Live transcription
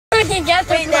Get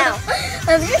Wait now.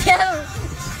 Let's go.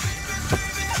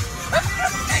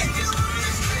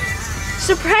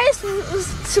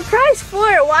 Surprise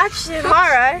for watching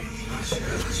horror.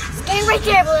 Stand right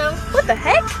there, Blue. What the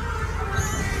heck?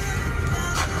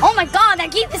 Oh my god,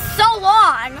 that game is so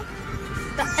long.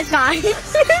 It's fine.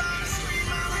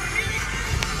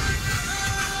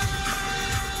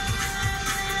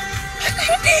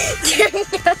 Give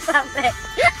something.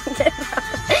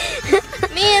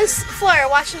 Me and Fleur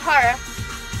watching horror.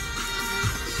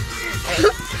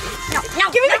 No,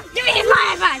 give me my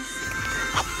advice.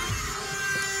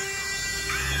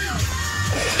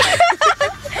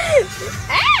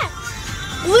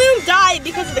 Bloom died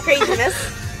because of the craziness.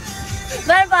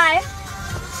 Bye-bye.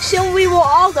 So we will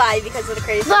all die because of the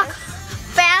craziness. Look,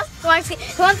 fast. Who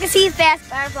wants to see fast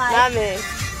butterfly? Not me.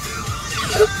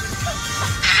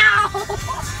 Ow!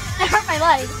 That hurt my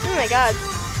leg. Oh my god.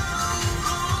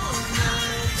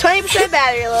 20%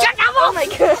 battery left. Shut up! Oh my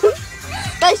god.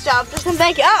 Nice job, Tristan.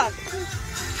 Thank you. Oh.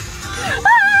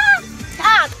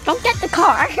 Ah, don't get the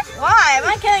car. Why? Am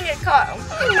I getting a car?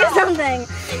 Do something.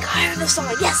 I heard the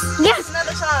song. Yes. Yes.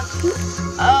 Another song.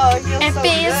 Oh, it feels It so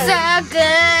feels good. so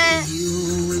good.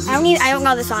 I don't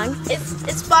know the song.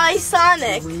 It's by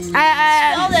Sonic.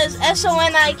 Spelled as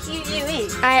S-O-N-I-Q-U-E.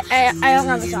 I don't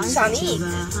know the song. Sonic.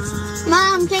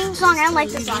 Mom, sing the song. I don't like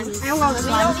the song. I don't know the We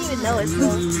song. don't even know it.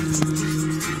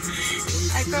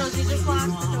 Alright, girls, you just lock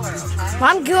the door, okay?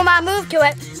 Mom, do my move to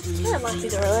it. You can't lock the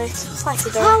door, really. Just lock the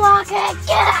door. I'll lock it.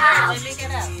 Get out. Let me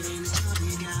get out.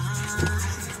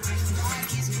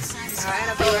 Alright,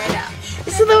 I'll be right out.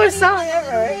 This is the worst song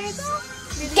ever.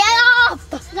 Get off.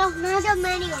 No, not the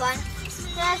mini one.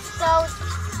 Let's go.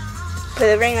 Put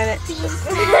a ring on it.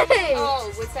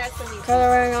 Oh, what's that for me? Put a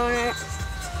ring on it.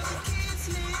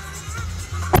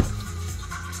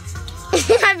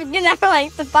 I've been doing that for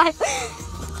like the 5.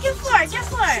 Get Fleur, get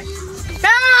Fleur.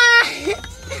 Ah!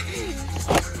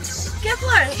 Get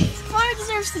Fleur. Fleur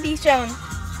deserves to be shown.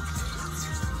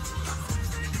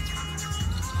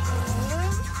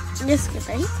 You're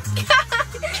skipping.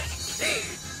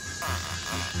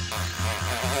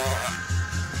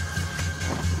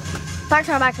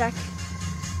 Backtrack.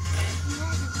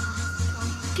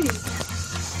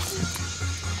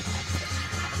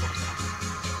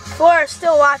 Fleur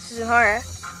still watches in horror.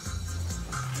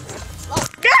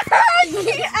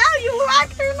 Ow, you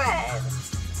locked her leg.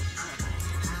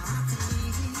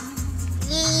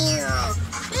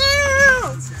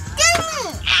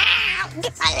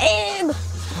 Get my leg.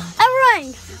 Everyone,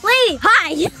 lady,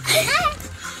 hi.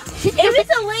 If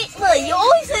it's a lady, look, you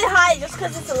always say hi just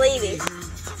because it's a lady.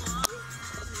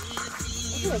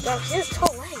 Oh my gosh, she has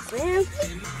tall legs, man.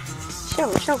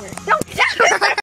 Show her. No,